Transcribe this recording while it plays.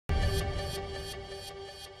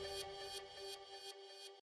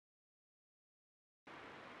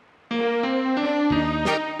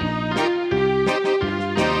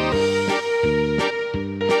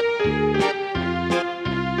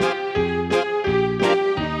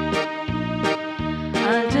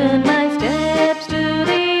turn my steps to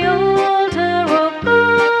the altar of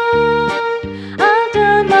God. I'll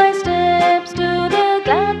turn my steps to the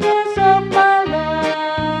gladness of my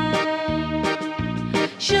life.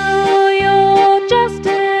 Show your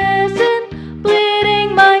justice in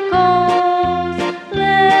pleading my cause.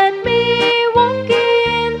 Let me walk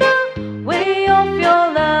in the way of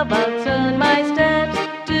your love. I'll turn my steps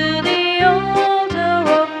to the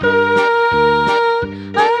altar of God.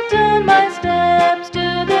 I'll turn my steps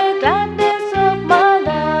to the gladness of my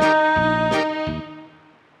life.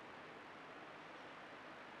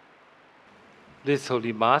 This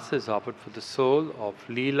Holy Mass is offered for the soul of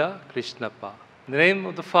Leela Krishnappa. In the name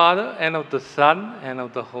of the Father, and of the Son, and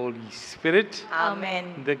of the Holy Spirit.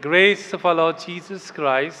 Amen. The grace of our Lord Jesus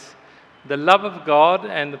Christ, the love of God,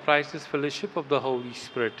 and the priceless fellowship of the Holy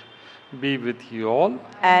Spirit be with you all.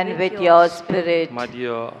 And with your spirit. My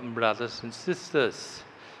dear brothers and sisters,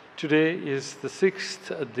 today is the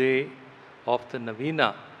 6th day of the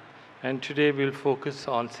Novena, and today we'll focus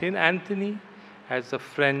on Saint Anthony as a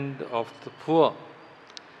friend of the poor.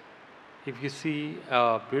 If you see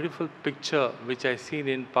a beautiful picture which I seen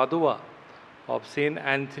in Padua of Saint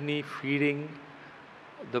Anthony feeding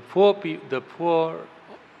the poor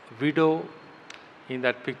widow in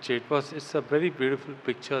that picture, it's a very beautiful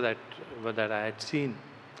picture that I had seen.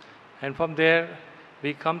 And from there,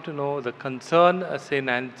 we come to know the concern Saint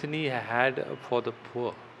Anthony had for the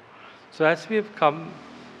poor. So as we have come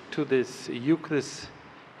to this Eucharist,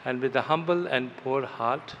 and with a humble and poor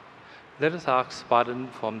heart, let us ask pardon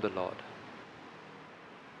from the Lord.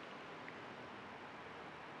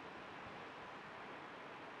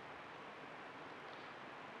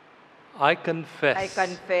 I confess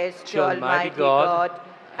to Almighty God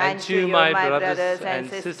and to you, my brothers and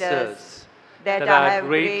sisters, that I have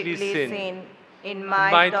greatly sinned in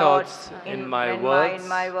my thoughts, in my words,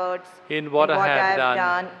 in what I have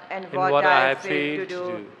done, and in what I have failed to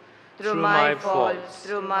do, through my faults,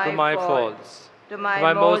 to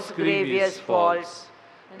my most grievous faults.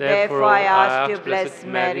 Therefore I ask you, Blessed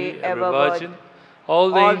Mary, ever Virgin,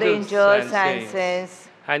 all the angels and saints,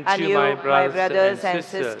 and you, my brothers and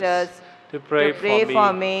sisters, to pray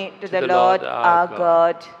for me to the Lord our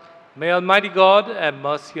God. May Almighty God have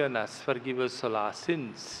mercy on us, forgive us all our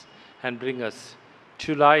sins, and bring us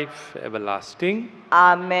to life everlasting.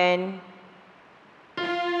 Amen.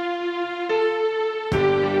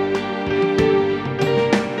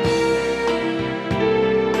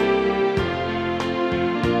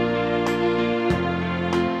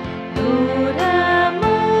 Lord, have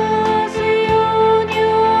mercy on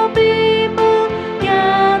your people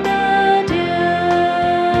gathered here.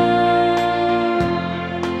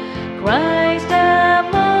 Christ, have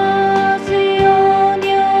mercy on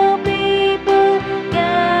your people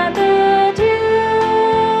gathered here.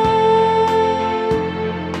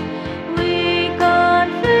 We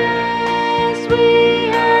confess we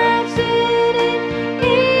have sinned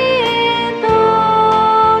in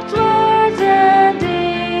thoughts, words, and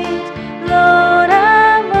deeds. Lord,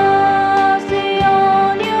 have mercy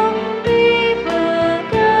on your people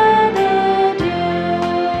gathered here.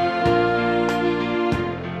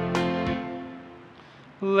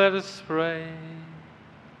 Let us pray.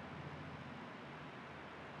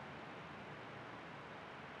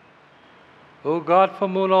 O God,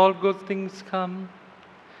 from whom all good things come,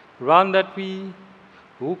 grant that we,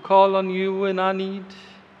 who call on you in our need,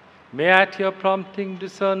 may at your prompting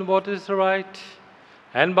discern what is right,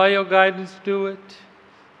 and by your guidance do it.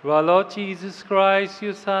 Through our Lord Jesus Christ,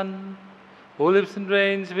 your Son, who lives and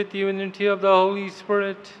reigns with you in unity of the Holy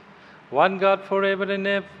Spirit, one God forever and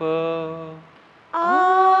ever.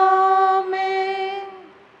 Amen.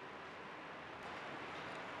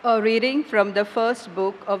 A reading from the first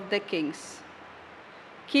book of the Kings.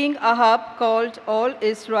 King Ahab called all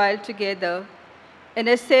Israel together and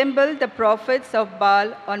assembled the prophets of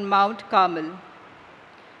Baal on Mount Carmel.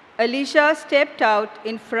 Elisha stepped out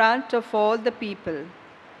in front of all the people.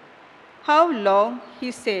 "How long,"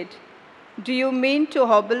 he said, "do you mean to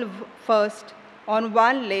hobble first on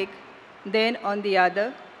one leg, then on the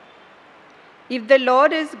other? If the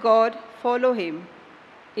Lord is God, follow him.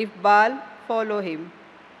 If Baal, follow him."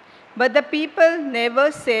 But the people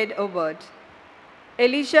never said a word.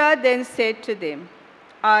 Elisha then said to them,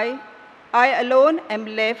 I alone am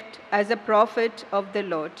left as a prophet of the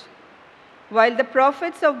Lord, while the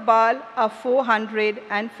prophets of Baal are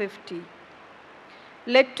 450.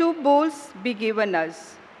 Let 2 bulls be given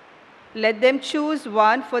us. Let them choose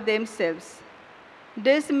one for themselves.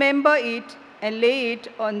 Dismember it and lay it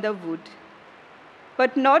on the wood,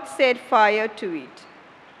 but not set fire to it.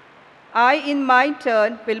 I, in my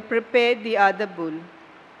turn, will prepare the other bull.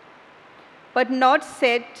 but not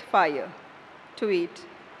set fire to it.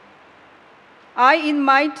 I, in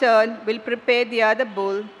my turn, will prepare the other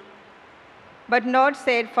bull, but not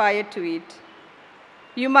set fire to it.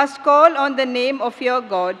 You must call on the name of your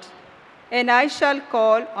God, and I shall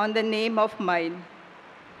call on the name of mine.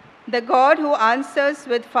 The God who answers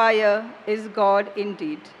with fire is God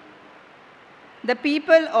indeed." The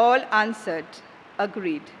people all answered,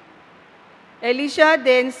 agreed. Elisha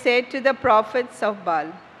then said to the prophets of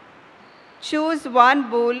Baal, "Choose one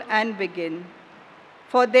bull and begin,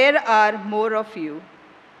 for there are more of you.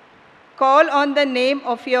 Call on the name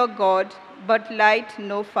of your God, but light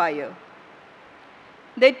no fire."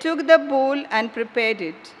 They took the bull and prepared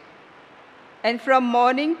it, and from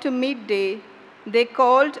morning to midday they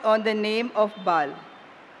called on the name of Baal.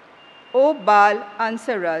 "O Baal,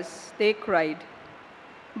 answer us," they cried.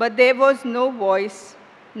 But there was no voice,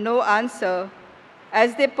 no answer,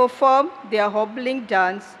 as they performed their hobbling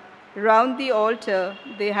dance round the altar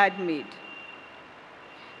they had made.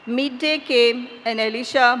 Midday came, and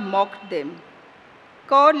Elisha mocked them.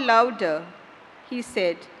 "Call louder," he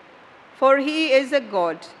said, "for he is a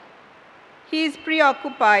god. He is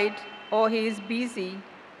preoccupied, or he is busy,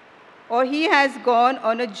 or he has gone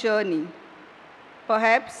on a journey.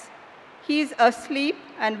 Perhaps he is asleep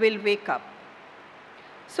and will wake up."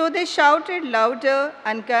 So they shouted louder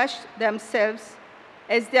and gashed themselves,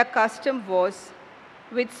 as their custom was,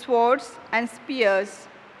 with swords and spears,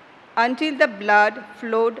 until the blood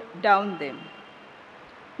flowed down them.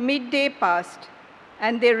 Midday passed,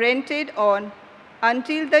 and they rented on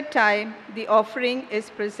until the time the offering is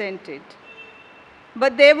presented.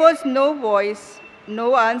 But there was no voice, no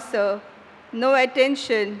answer, no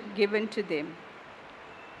attention given to them.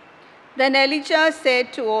 Then Elijah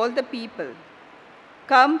said to all the people,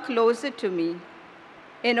 "Come closer to me."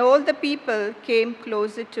 And all the people came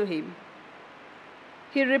closer to him.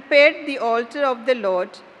 He repaired the altar of the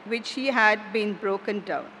Lord, which he had been broken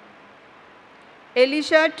down.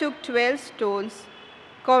 Elisha took 12 stones,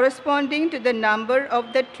 corresponding to the number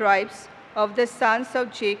of the tribes of the sons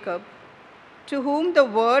of Jacob, to whom the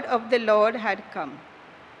word of the Lord had come.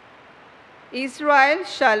 "Israel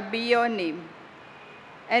shall be your name,"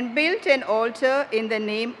 and built an altar in the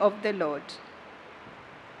name of the Lord.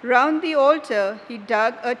 Round the altar he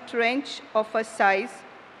dug a trench of a size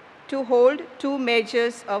to hold 2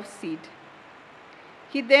 measures of seed.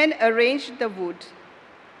 He then arranged the wood,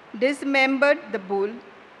 dismembered the bull,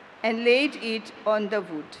 and laid it on the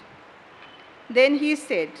wood. Then he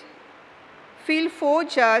said, "Fill 4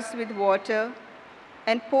 jars with water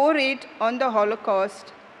and pour it on the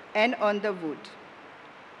holocaust and on the wood."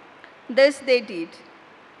 This they did.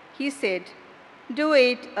 He said, "Do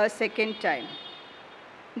it a second time."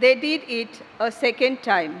 They did it a second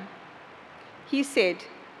time. He said,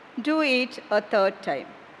 "Do it a third time."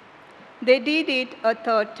 They did it a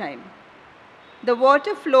third time. The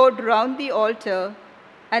water flowed round the altar,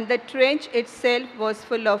 and the trench itself was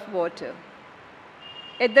full of water.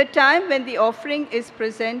 At the time when the offering is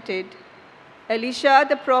presented, Elisha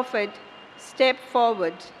the prophet stepped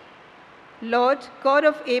forward. "Lord,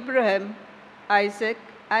 God of Abraham, Isaac,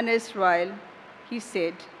 and Israel," he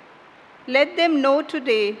said, "let them know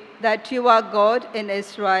today that you are God in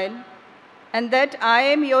Israel, and that I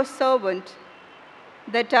am your servant,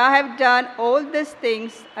 that I have done all these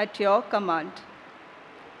things at your command.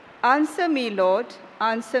 Answer me, Lord,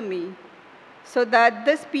 answer me, so that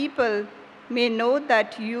this people may know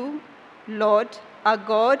that you, Lord, are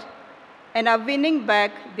God and are winning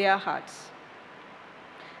back their hearts."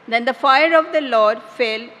 Then the fire of the Lord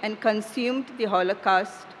fell and consumed the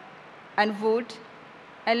holocaust and wood,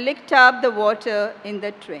 and licked up the water in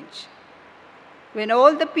the trench. When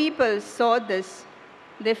all the people saw this,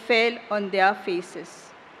 they fell on their faces.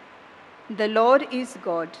 "The Lord is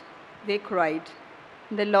God," they cried.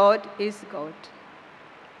 "The Lord is God."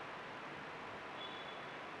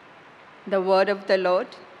 The word of the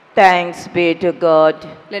Lord. Thanks be to God.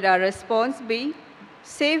 Let our response be,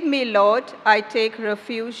 "Save me, Lord, I take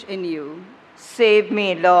refuge in you." Save me,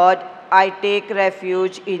 Lord, I take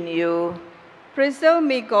refuge in you. Preserve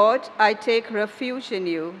me, God, I take refuge in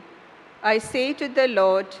you. I say to the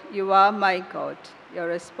Lord, "You are my God." Your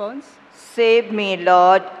response? Save me,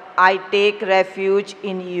 Lord, I take refuge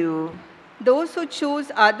in you. Those who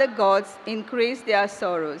choose other gods increase their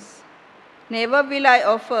sorrows. Never will I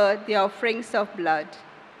offer the offerings of blood.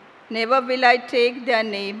 Never will I take their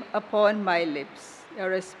name upon my lips. Your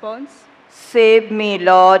response? Save me,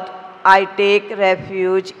 Lord, I take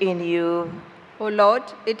refuge in you. O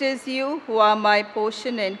Lord, it is you who are my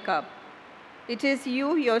portion and cup. It is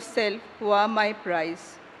you yourself who are my prize.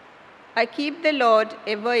 I keep the Lord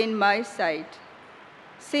ever in my sight.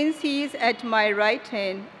 Since he is at my right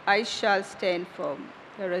hand, I shall stand firm.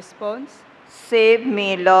 The response? Save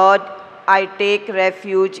me, Lord. I take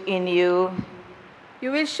refuge in you.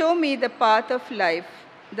 You will show me the path of life,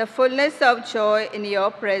 the fullness of joy in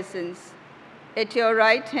your presence. At your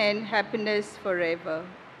right hand, happiness forever.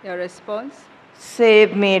 Your response?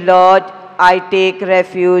 Save me, Lord. I take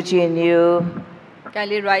refuge in you.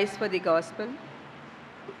 Kindly rise for the gospel.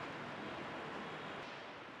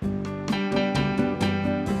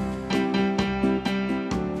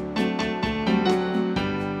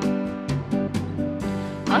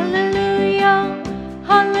 Hallelujah,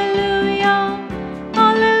 hallelujah,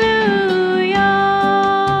 hallelujah,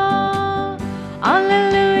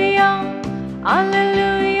 hallelujah,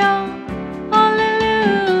 hallelujah,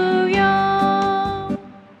 hallelujah.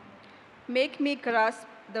 Make me grasp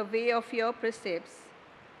the way of your precepts,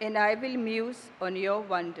 and I will muse on your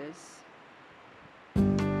wonders.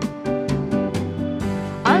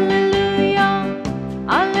 Hallelujah,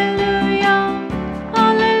 hallelujah,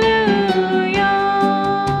 hallelujah,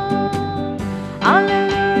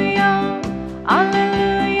 hallelujah,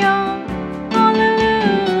 hallelujah,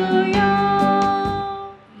 hallelujah.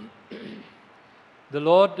 The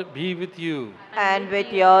Lord be with you. And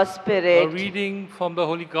with your A spirit. reading from the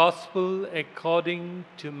Holy Gospel according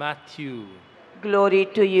to Matthew. Glory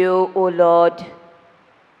to you, O Lord.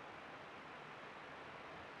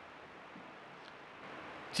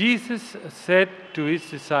 Jesus said to his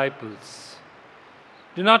disciples,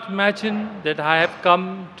 "Do not imagine that I have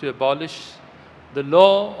come to abolish the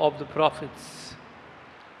law of the prophets.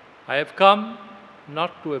 I have come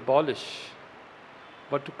not to abolish,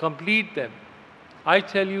 but to complete them. I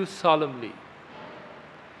tell you solemnly,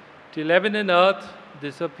 till heaven and earth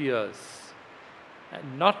disappears,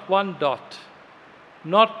 and not one dot,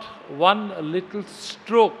 not one little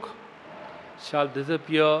stroke shall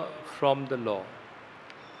disappear from the law,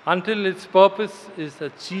 until its purpose is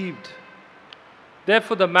achieved.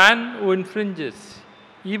 Therefore, the man who infringes,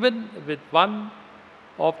 even with one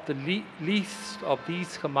of the least of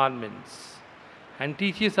these commandments, and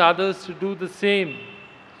teaches others to do the same,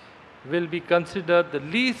 will be considered the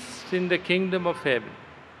least in the kingdom of heaven.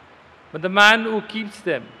 But the man who keeps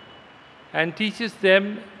them and teaches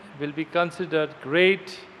them will be considered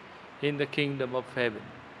great in the kingdom of heaven."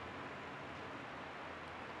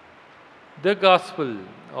 The Gospel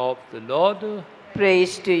of the Lord.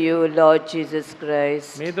 Praise to you, Lord Jesus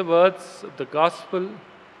Christ. May the words of the Gospel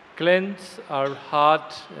cleanse our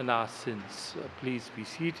heart and our sins. Please be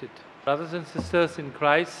seated. Brothers and sisters in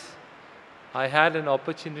Christ, I had an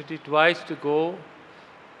opportunity twice to go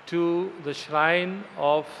to the shrine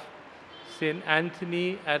of Saint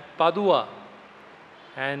Anthony at Padua,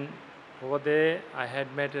 and over there I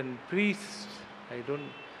had met a priest. I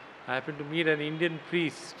happened to meet an Indian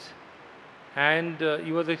priest, and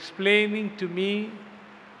he was explaining to me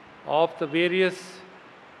of the various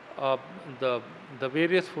the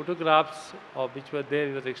various photographs which were there.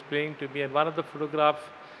 He was explaining to me, and one of the photographs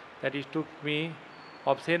that he took me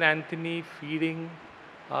of Saint Anthony feeding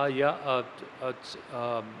a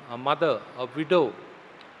mother, a widow.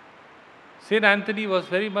 Saint Anthony was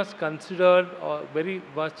very much considered, very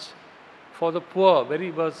much for the poor,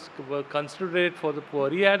 were considerate for the poor.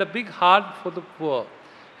 He had a big heart for the poor,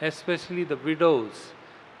 especially the widows.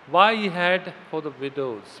 Why he had for the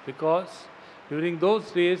widows? Because during those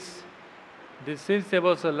days, since there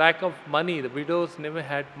was a lack of money, the widows never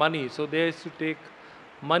had money, so they used to take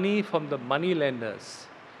money from the money lenders.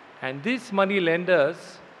 And these money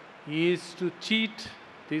lenders used to cheat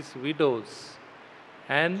these widows.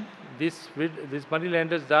 And these money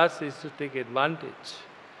lenders thus used to take advantage.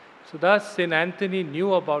 So thus Saint Anthony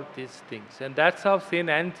knew about these things. And that's how Saint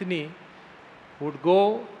Anthony would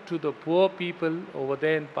go to the poor people over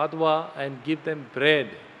there in Padua and give them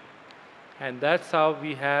bread. And that's how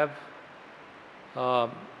we have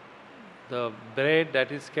the bread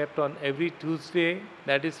that is kept on every Tuesday,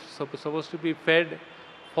 that is supposed to be fed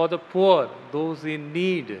for the poor, those in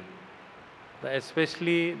need,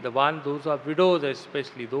 especially those are widows,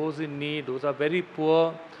 especially those in need, those are very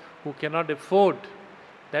poor who cannot afford.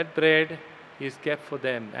 That bread is kept for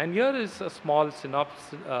them. And here is a small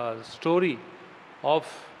synopsis story of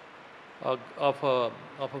a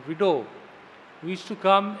widow who used to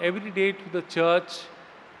come every day to the church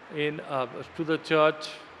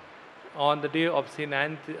on the day of Saint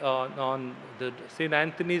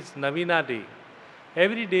Anthony's Novena day.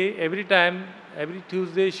 Every day, every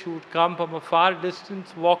Tuesday, she would come from a far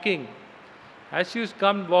distance walking. As she used to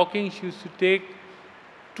come walking, she used to take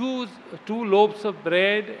two loaves of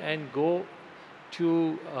bread and go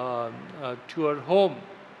to her home.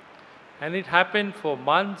 And it happened for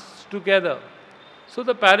months together. So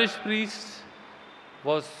the parish priest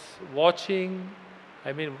was watching,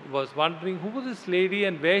 was wondering who this lady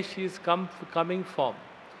and where she is coming from.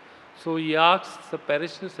 So he asked the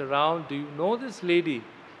parishioners around, do you know this lady?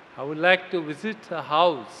 I would like to visit her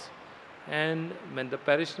house. And when the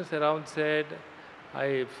parishioners around said,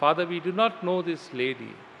 Father, we do not know this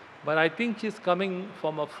lady, but I think she is coming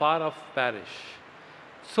from a far off parish.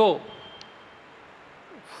 So,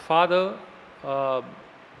 Father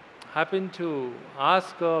happened to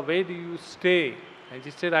ask her, where do you stay? And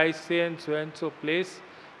she said, I stay in so place,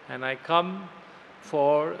 and I come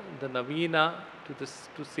for the novena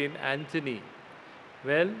to Saint Anthony.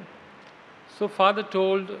 Well, so Father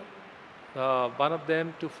told one of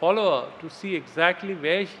them to follow her to see exactly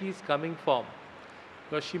where she is coming from,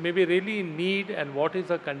 because she may be really in need and what is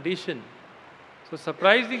her condition. So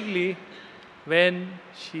surprisingly, when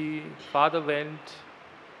Father went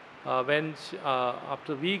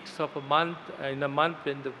after weeks of a month, in a month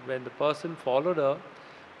when the person followed her,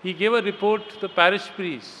 he gave a report to the parish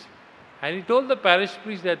priest, and he told the parish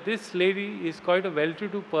priest that this lady is quite a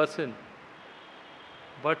well-to-do person.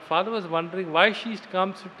 But Father was wondering why she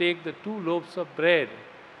comes to take the 2 loaves of bread.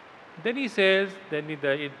 Then he says, then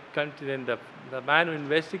the man who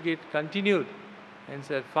investigated continued and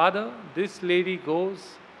said, Father, this lady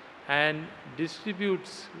goes and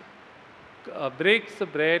distributes, breaks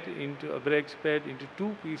bread into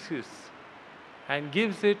 2 pieces and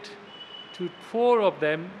gives it to 4 of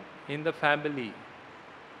them in the family.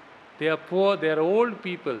 They are poor, they are old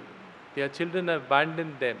people, their children have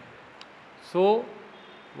abandoned them. So,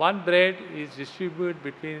 one bread is distributed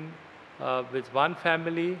with one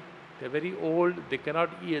family. They are very old, they cannot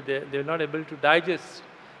eat, they are not able to digest.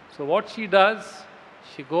 So what she does,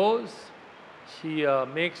 she goes, she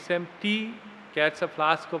makes them tea, gets a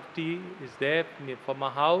flask of tea, is there from her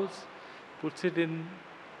house, puts it in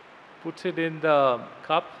the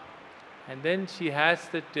cup, and then she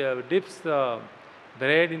dips the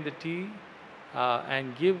bread in the tea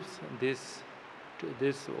and gives this to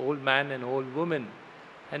this old man and old woman.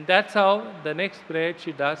 And that's how the next bread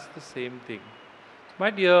she does the same thing.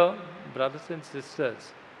 My dear brothers and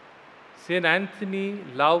sisters, Saint Anthony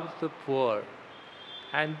loved the poor.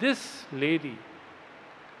 And this lady,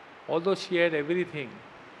 although she had everything,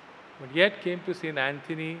 but yet came to Saint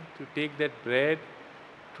Anthony to take that bread,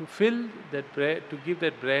 to fill that bread, to give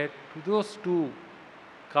that bread to those 2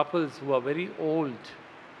 couples who are very old,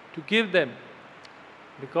 to give them,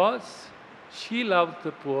 because she loved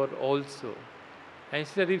the poor also. And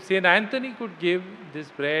she said, if Saint Anthony could give this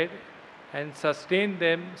bread and sustain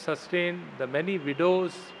the many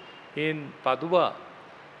widows in Padua,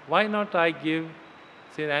 why not I give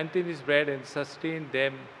Saint Anthony's bread and sustain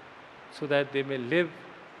them so that they may live,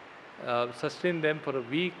 sustain them for a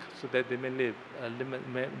week so that they may live,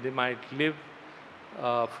 they might live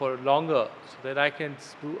for longer, so that I can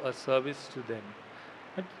do a service to them.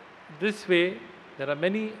 But this way, there are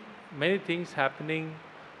many things happening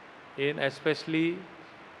especially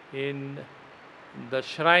in the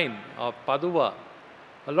shrine of Padua.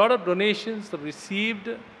 A lot of donations are received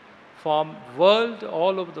from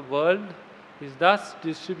all over the world, is thus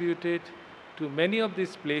distributed to many of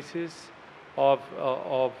these places of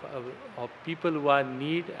people who are in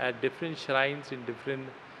need at different shrines in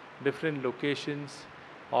different locations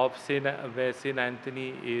of where Saint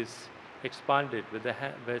Anthony is expanded,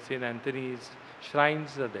 where Saint Anthony's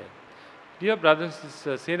shrines are there. Dear brothers and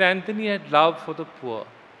sisters, Saint Anthony had love for the poor.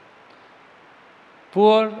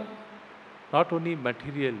 Poor not only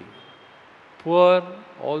materially, poor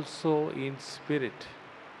also in spirit.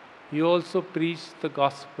 He also preached the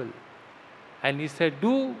gospel. And he said,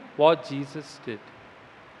 do what Jesus did.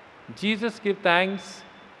 Jesus gave thanks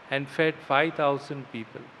and fed 5,000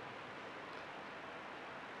 people.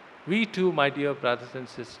 We too, my dear brothers and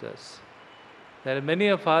sisters, there are many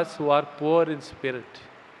of us who are poor in spirit.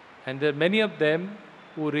 And there are many of them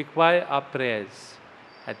who require our prayers.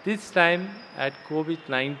 At this time, at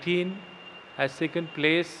COVID-19 has taken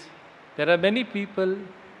place, there are many people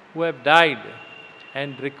who have died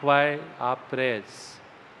and require our prayers.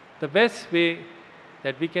 The best way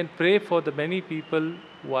that we can pray for the many people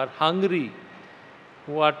who are hungry,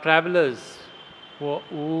 who are travelers,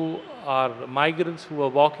 who are migrants, who are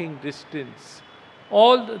walking distance,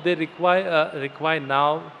 all they require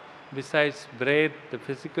now, besides bread, the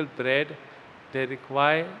physical bread, they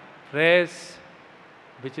require prayers,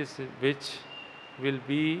 which will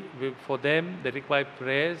be for them. They require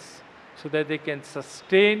prayers so that they can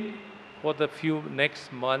sustain for the few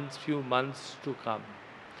months to come.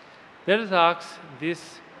 Let us ask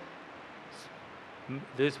this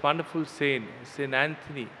wonderful saint, Saint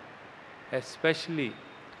Anthony, especially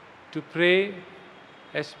to pray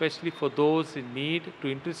especially for those in need, to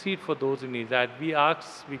intercede for those in need. That we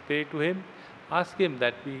pray to Him, ask Him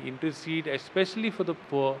that we intercede especially for the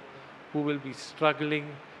poor who will be struggling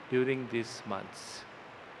during these months.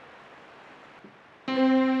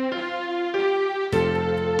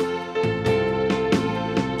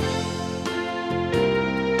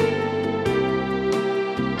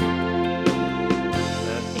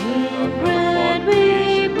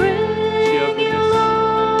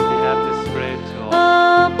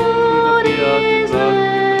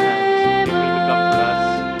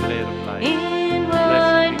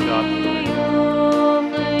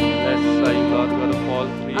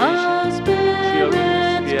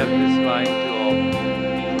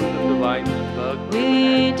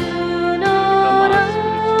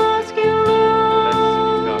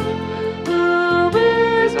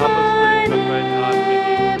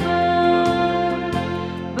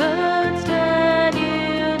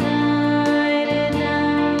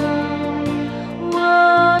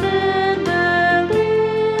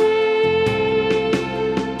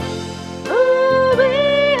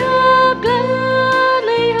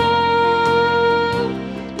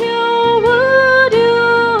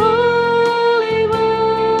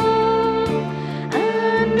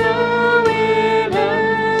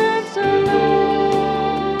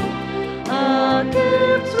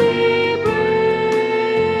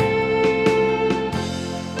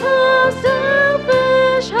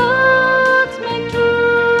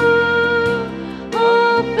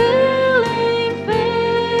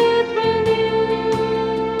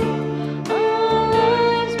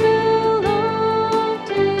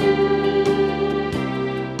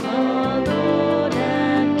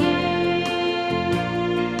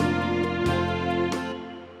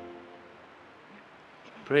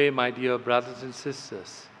 Pray, my dear brothers and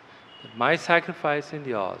sisters, that my sacrifice and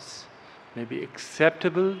yours may be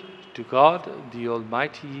acceptable to God, the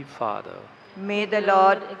Almighty Father. May the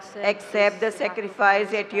Lord accept the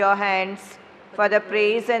sacrifice at your hands for the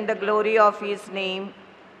praise and the glory of His name,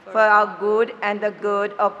 for our good and the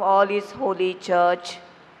good of all His holy church.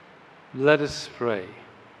 Let us pray.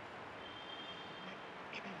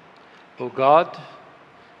 O God,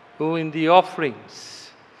 who in the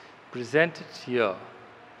offerings presented here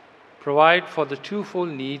provide for the twofold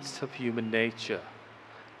needs of human nature,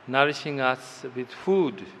 nourishing us with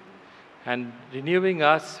food and renewing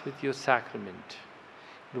us with your sacrament.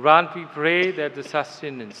 Grant, we pray, that the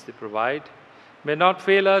sustenance they provide may not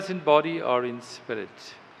fail us in body or in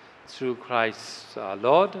spirit. Through Christ our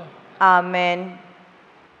Lord. Amen.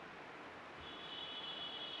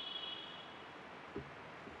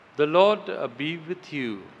 The Lord be with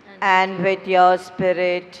you. And with your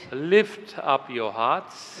spirit. Lift up your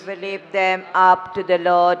hearts. We lift them up to the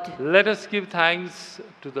Lord. Let us give thanks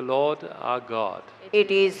to the Lord our God.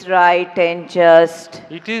 It is right and just.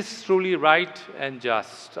 It is truly right and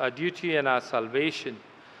just, our duty and our salvation,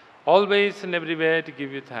 always and everywhere to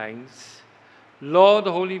give you thanks, Lord,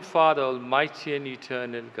 Holy Father, Almighty and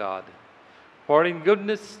eternal God. For in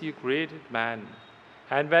goodness you created man,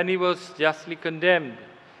 and when he was justly condemned,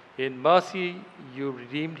 in mercy you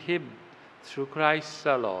redeemed him through Christ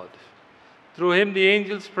our Lord. Through him the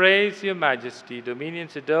angels praise your majesty,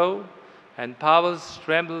 dominions adore, and powers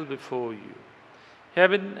tremble before you.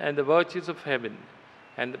 Heaven and the virtues of heaven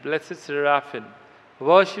and the blessed seraphim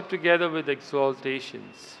worship together with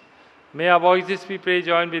exaltations. May our voices, we pray,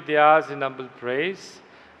 join with theirs in humble praise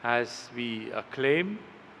as we acclaim.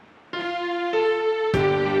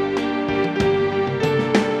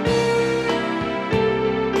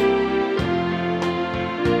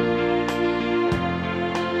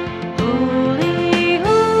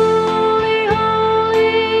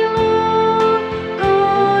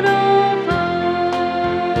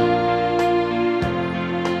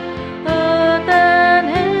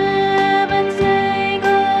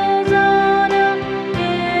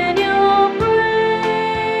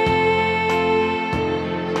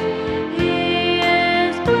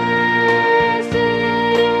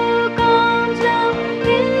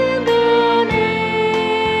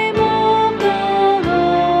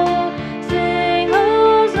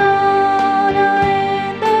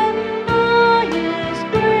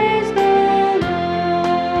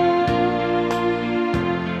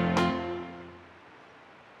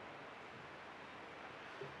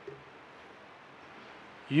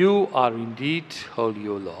 You are indeed holy,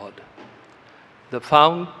 O Lord, the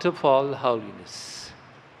fount of all holiness.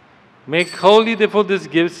 Make holy, therefore, these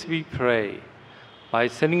gifts, we pray, by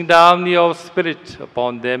sending down your Spirit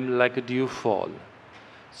upon them like a dewfall,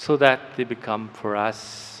 so that they become for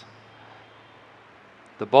us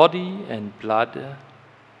the body and blood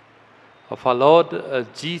of our Lord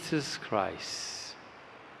Jesus Christ.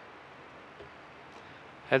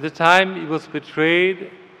 At the time he was betrayed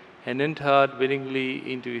and entered willingly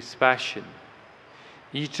into his passion,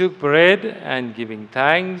 he took bread and giving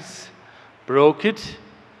thanks, broke it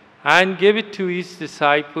and gave it to his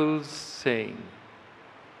disciples, saying,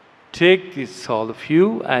 "Take this, all of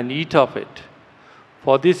you, and eat of it,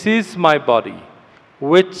 for this is my body,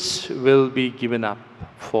 which will be given up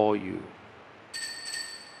for you."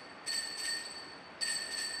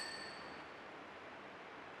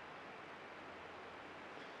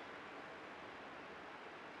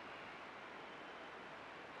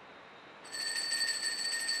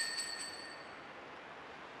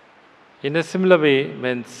 In a similar way,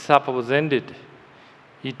 when supper was ended,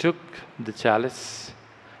 he took the chalice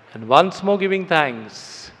and once more giving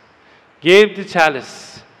thanks, gave the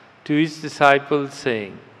chalice to his disciples,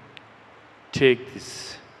 saying, "Take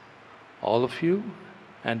this, all of you,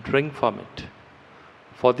 and drink from it.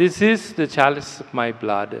 For this is the chalice of my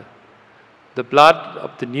blood, the blood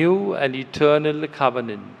of the new and eternal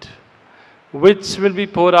covenant, which will be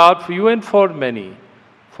poured out for you and for many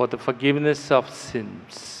for the forgiveness of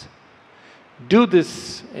sins. Do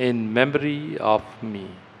this in memory of me."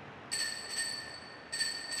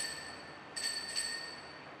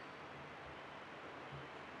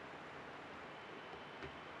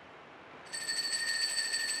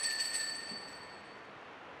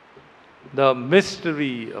 The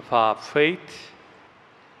mystery of our faith.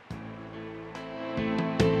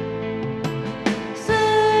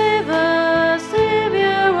 Save us,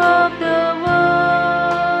 Savior of the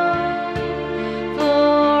world,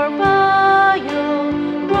 for by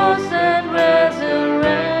your cross and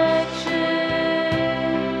resurrection,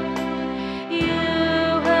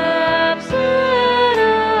 you have set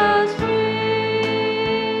us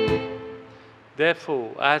free.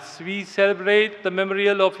 Therefore, as we celebrate the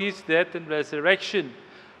memorial of his death and resurrection,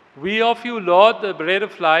 we offer you, Lord, the bread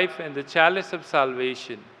of life and the chalice of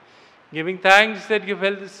salvation, giving thanks that you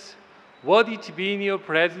held us worthy to be in your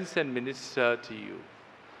presence and minister to you.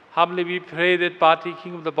 Humbly we pray that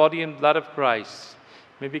partaking of the body and blood of Christ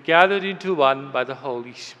may be gathered into one by the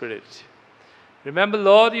Holy Spirit. Remember,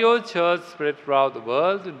 Lord, your church spread throughout the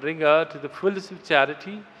world and bring her to the fullness of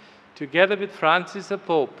charity, together with Francis, our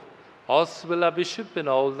Pope, Oswald, our Bishop, and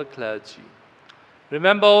all the clergy.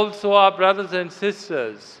 Remember also our brothers and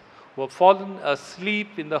sisters who have fallen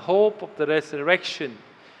asleep in the hope of the resurrection,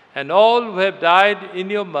 and all who have died in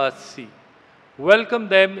your mercy. Welcome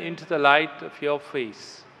them into the light of your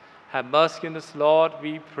face. Have mercy on us, Lord,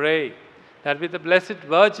 we pray, that with the Blessed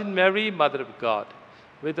Virgin Mary, Mother of God,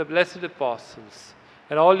 with the blessed apostles,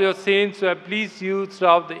 and all your saints who have pleased you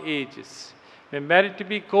throughout the ages, may merit to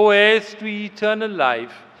be co-heirs to eternal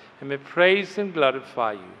life, and may praise and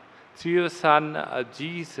glorify you through your Son,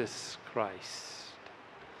 Jesus Christ.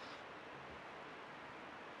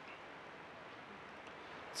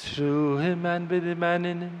 Through him and with him and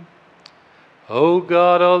in him, O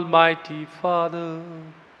God, Almighty Father,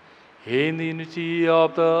 in the unity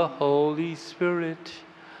of the Holy Spirit,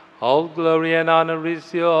 all glory and honor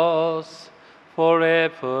is yours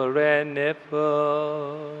forever and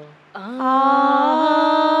ever.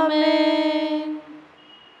 Amen.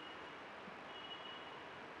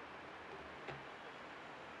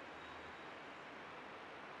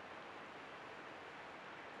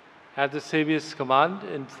 At the Saviour's command,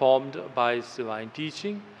 informed by his divine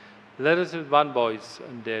teaching, let us with one voice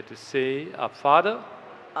and dare to say, Our Father,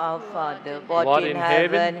 Our Father, what in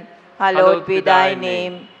heaven, hallowed be thy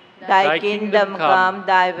name. Thy kingdom come,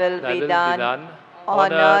 thy will be done,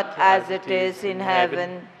 on earth as it is in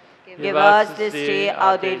heaven. Give us this day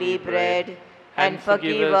our daily bread, and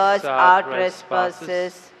forgive us our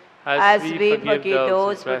trespasses, as we forgive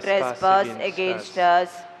those who trespass against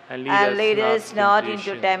us. And lead us not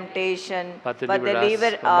into temptation, but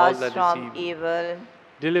deliver us from evil.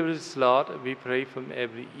 Deliver us, Lord, we pray, from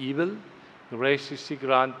every evil. Graciously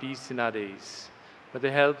grant peace in our days. With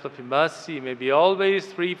the help of your mercy, may be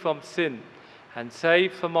always free from sin and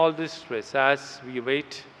safe from all distress, as we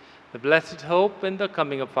await the blessed hope and the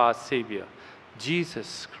coming of our Savior,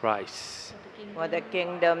 Jesus Christ. For the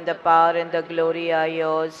kingdom, the power, and the glory are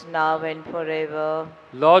yours, now and forever.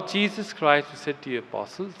 Lord Jesus Christ, who said to your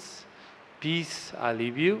apostles, Peace I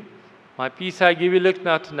leave you, my peace I give you, look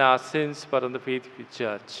not on our sins, but on the faith of your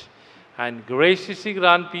church. And graciously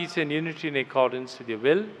grant peace and unity in accordance with your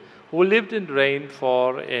will, who lived and reigned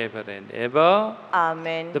forever and ever.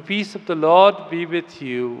 Amen. The peace of the Lord be with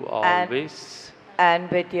you always.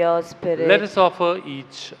 And with your spirit. Let us offer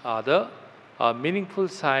each other a meaningful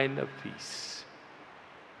sign of peace.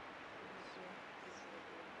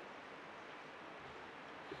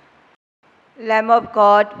 Lamb of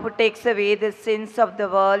God, who takes away the sins of the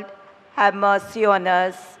world, have mercy on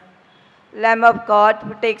us. Lamb of God,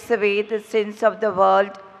 who takes away the sins of the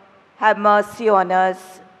world, have mercy on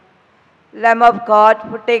us. Lamb of God,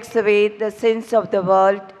 who takes away the sins of the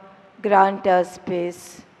world, grant us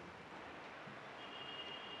peace.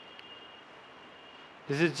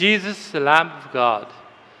 This is Jesus, the Lamb of God,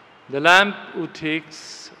 the Lamb who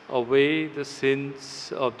takes away the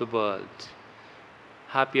sins of the world.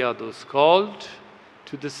 Happy are those called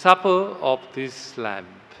to the supper of this Lamb.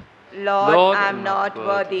 Lord, I am not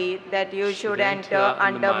worthy that you should enter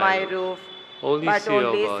under my roof, but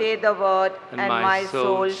only say the word, and my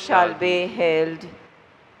soul shall be healed.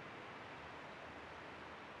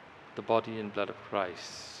 The body and blood of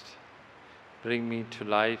Christ, bring me to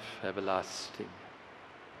life everlasting.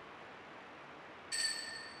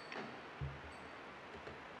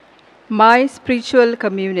 My spiritual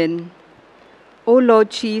communion. O Lord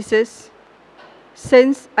Jesus,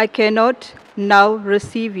 since I cannot now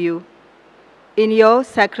receive you in your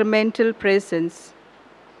sacramental presence,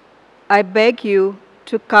 I beg you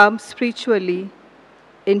to come spiritually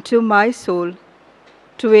into my soul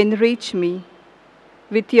to enrich me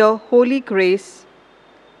with your holy grace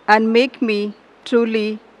and make me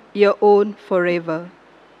truly your own forever.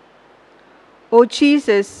 O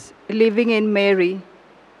Jesus, living in Mary,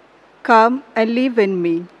 come and live in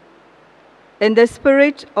me, in the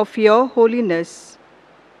spirit of your holiness,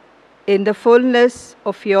 in the fullness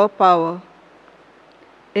of your power,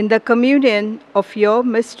 in the communion of your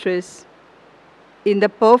mysteries, in the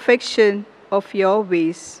perfection of your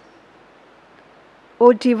ways.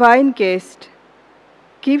 O divine guest,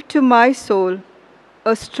 give to my soul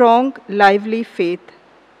a strong, lively faith,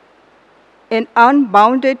 an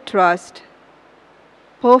unbounded trust,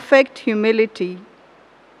 perfect humility,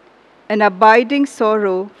 an abiding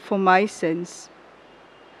sorrow for my sins,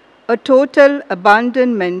 a total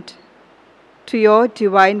abandonment to your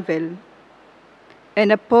divine will,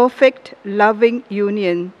 and a perfect loving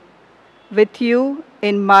union with you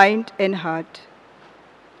in mind and heart.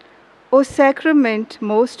 O sacrament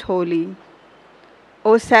most holy,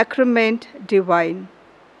 O sacrament divine,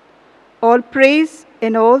 all praise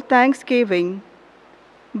and all thanksgiving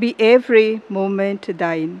be every moment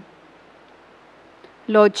thine.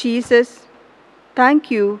 Lord Jesus, thank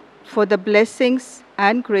you for the blessings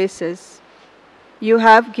and graces you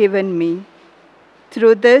have given me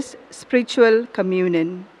through this spiritual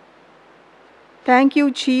communion. Thank you,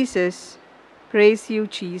 Jesus. Praise you,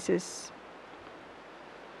 Jesus.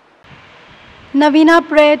 Novena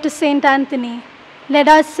prayer to Saint Anthony. Let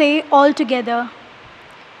us say all together.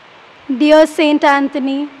 Dear Saint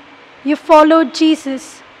Anthony, you followed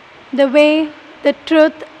Jesus, the way, the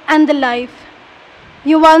truth, and the life.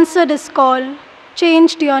 You answered his call,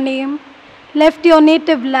 changed your name, left your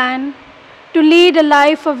native land to lead a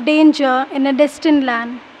life of danger in a distant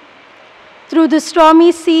land. Through the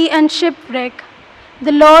stormy sea and shipwreck,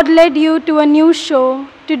 the Lord led you to a new shore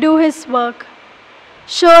to do his work.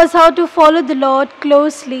 Show us how to follow the Lord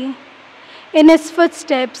closely in his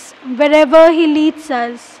footsteps wherever he leads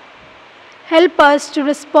us. Help us to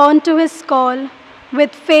respond to his call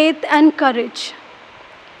with faith and courage.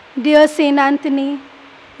 Dear Saint Anthony,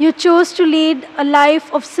 you chose to lead a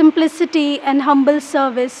life of simplicity and humble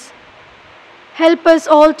service. Help us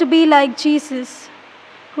all to be like Jesus,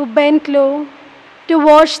 who bent low to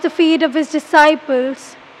wash the feet of his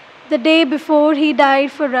disciples the day before he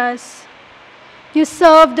died for us. You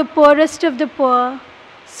served the poorest of the poor,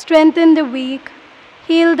 strengthened the weak,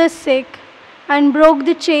 healed the sick, and broke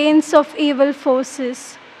the chains of evil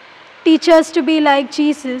forces. Teach us to be like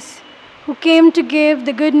Jesus, who came to give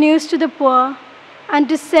the good news to the poor and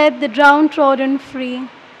to set the downtrodden free.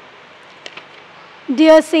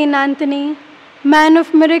 Dear Saint Anthony, man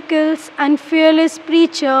of miracles and fearless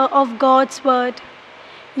preacher of God's word,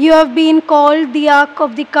 you have been called the Ark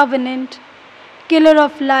of the Covenant, killer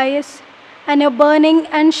of lies, and a burning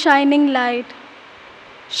and shining light.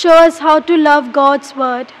 Show us how to love God's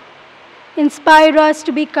word. Inspire us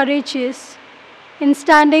to be courageous in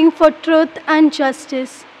standing for truth and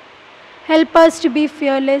justice. Help us to be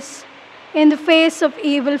fearless in the face of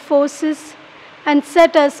evil forces and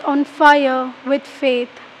set us on fire with faith.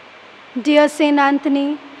 Dear Saint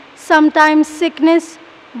Anthony, sometimes sickness,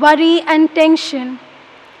 worry, and tension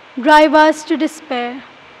drive us to despair.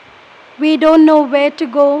 We don't know where to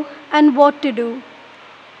go and what to do.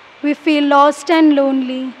 We feel lost and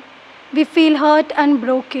lonely. We feel hurt and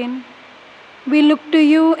broken. We look to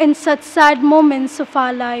you in such sad moments of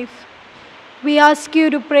our life. We ask you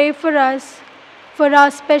to pray for us, for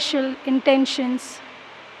our special intentions.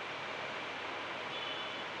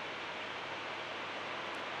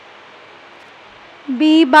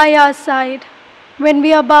 Be by our side, when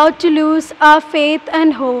we are about to lose our faith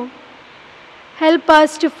and hope. Help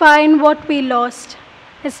us to find what we lost,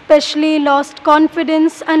 especially lost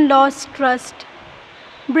confidence and lost trust.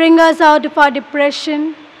 Bring us out of our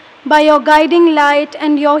depression by your guiding light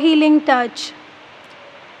and your healing touch.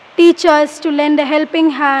 Teach us to lend a helping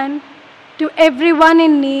hand to everyone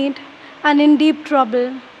in need and in deep trouble.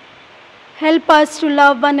 Help us to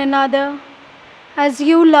love one another as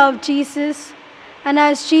you love Jesus and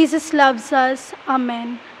as Jesus loves us.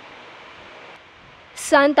 Amen.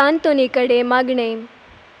 Sant Antoniकडे मागणे.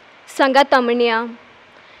 सांगाता म्हणया,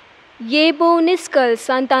 ये भोव निस्कळ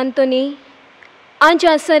सांत आंतोनी,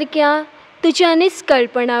 आंच्या सारक्या तुझ्या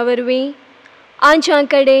निस्कळपणा वरवीं आंच्या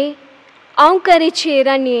कडेन हांव करेचे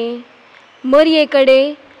रानये, मोरये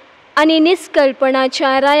कडेन आनी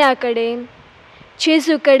निस्कळपणाच्या राया कडेन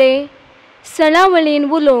जेजू कडेन सणावळीन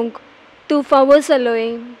उलोवंक तूं फावो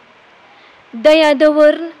जालोय. दया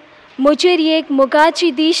दवर म्हजेर एक मोगाची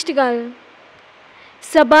दिश्ट घाल.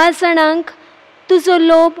 सबार जाणांक तुजो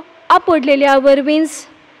लोभ आपडलेल्या वरवींच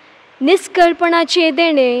निस्कळपणाचे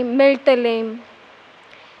देणे मेळटलें.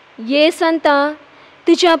 ये सांता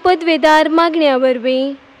तुज्या पदवेदार मागण्या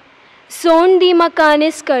वरवीं सोड दी म्हाका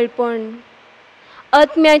निस्कळपण,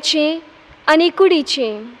 आत्म्याचें आनी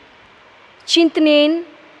कुडीचें, चिंतनेन,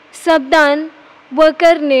 शब्दान व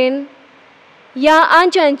करनेन. ह्या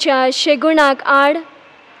आंजांच्या शेगुणाक आड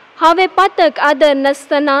हांवें पातक आदर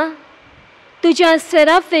नासतना तुज्या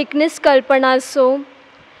सराफीक निस्कळपणाचो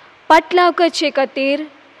पाटलाव करचे खातीर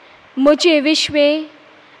म्हजें विश्वे,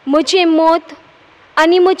 म्हजें मोत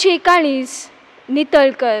आनी म्हजें काळीज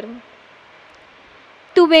नितळ कर.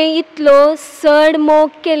 तुवें इतलो चड मोग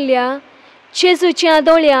केल्ल्या जेजूच्या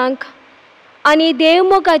दोळ्यांक आनी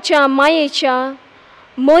देवमोगाच्या मायेच्या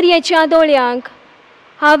मोरयेच्या दोळ्यांक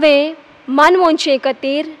हांवें मानवोवचे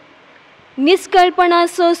खातीर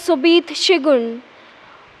निस्कळपणाचो सोबीत शेगूण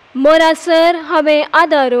मोरासर हांवें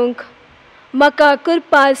आदारूंक म्हाका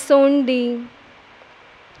कृपा सोड दी.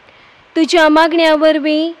 तुज्या मागण्या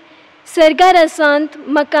वरवीं सर्गारसांत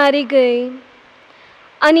म्हाका रिगय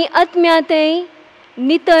आनी आत्म्यातय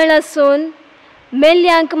नितळ आसून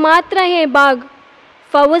मेल्ल्यांक मात्र हें भाग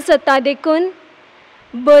फावो जाता देखून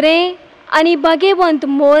बरें आनी भाग्यवंत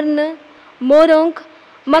मोर्न मोरूंक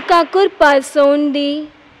म्हाका कृपा सोड दी.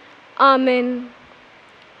 आमेन.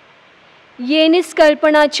 ये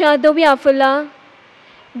निस्कळपणाच्या दव्या फुलां,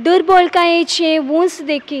 दुर्बळकायेचे वूंस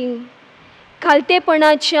देखी,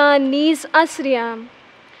 खालतेपणाच्या नीज आसऱ्या,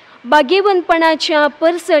 भाग्यवंतपणाच्या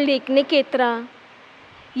परसळीक निकेत्रां,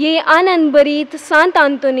 ये आनंद भरीत सांत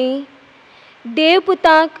आंतोनी,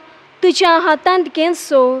 देवपुताक तुज्या हातांत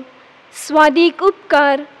घेवचो स्वादीक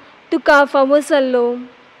उपकार तुका फावो जाल्लो.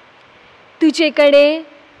 तुजे कडेन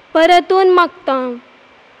परतून मागतां.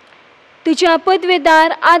 तुज्या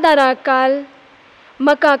पदवेदार आदारा काल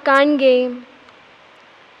म्हाका काणगे.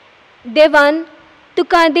 देवान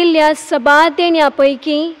तुका दिल्ल्या सबार देण्यां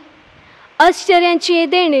पैकी आश्चर्यांचे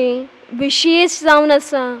देणे विशेश जावन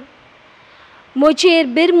आसा. म्हजेर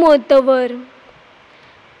बिरमोद दवर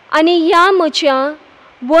आनी ह्या म्हज्या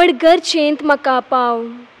व्हड गरजेंत म्हाका पाव.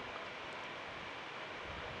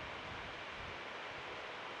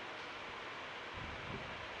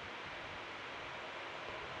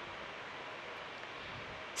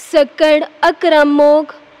 सकड 11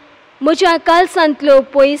 मोग म्हज्या कालसांतलो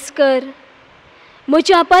पयस कर.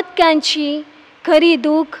 म्हज्या पत्क्यांची खरी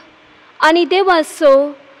दूख आनी देवाचो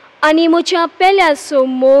आनी म्हज्या पेल्याचो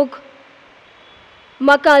मोग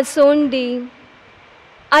म्हाका सोड दी.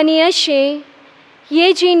 आनी अशें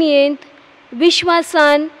हे जिणयेंत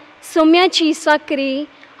विश्वासान सोम्याची साकरी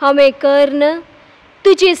हांवें करन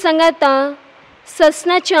तुजे सांगाता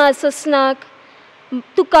ससनाच्या ससनाक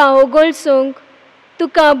तुका होगोळसूंक,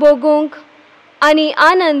 तुका भोगूंक आनी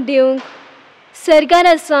आनंद दिवंक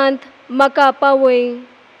सर्गारसांत म्हाका पावय.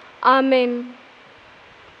 आमेन.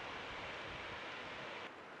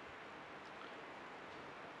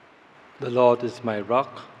 The Lord is my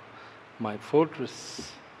rock, my fortress,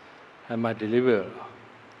 and my deliverer.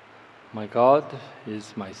 My God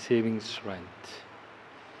is my saving strength.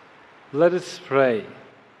 Let us pray.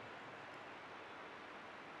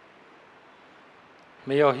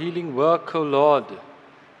 May your healing work, O Lord,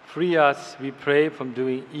 free us, we pray, from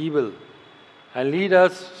doing evil and lead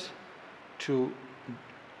us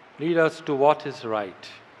to what is right.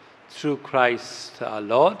 Through Christ our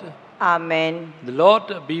Lord. Amen. The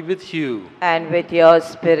Lord be with you. And with your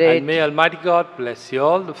spirit. And may Almighty God bless you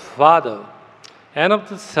all, the Father, and of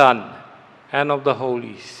the Son, and of the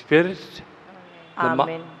Holy Spirit.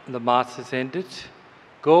 Amen. The Mass is ended.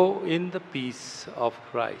 Go in the peace of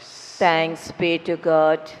Christ. Thanks be to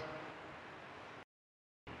God.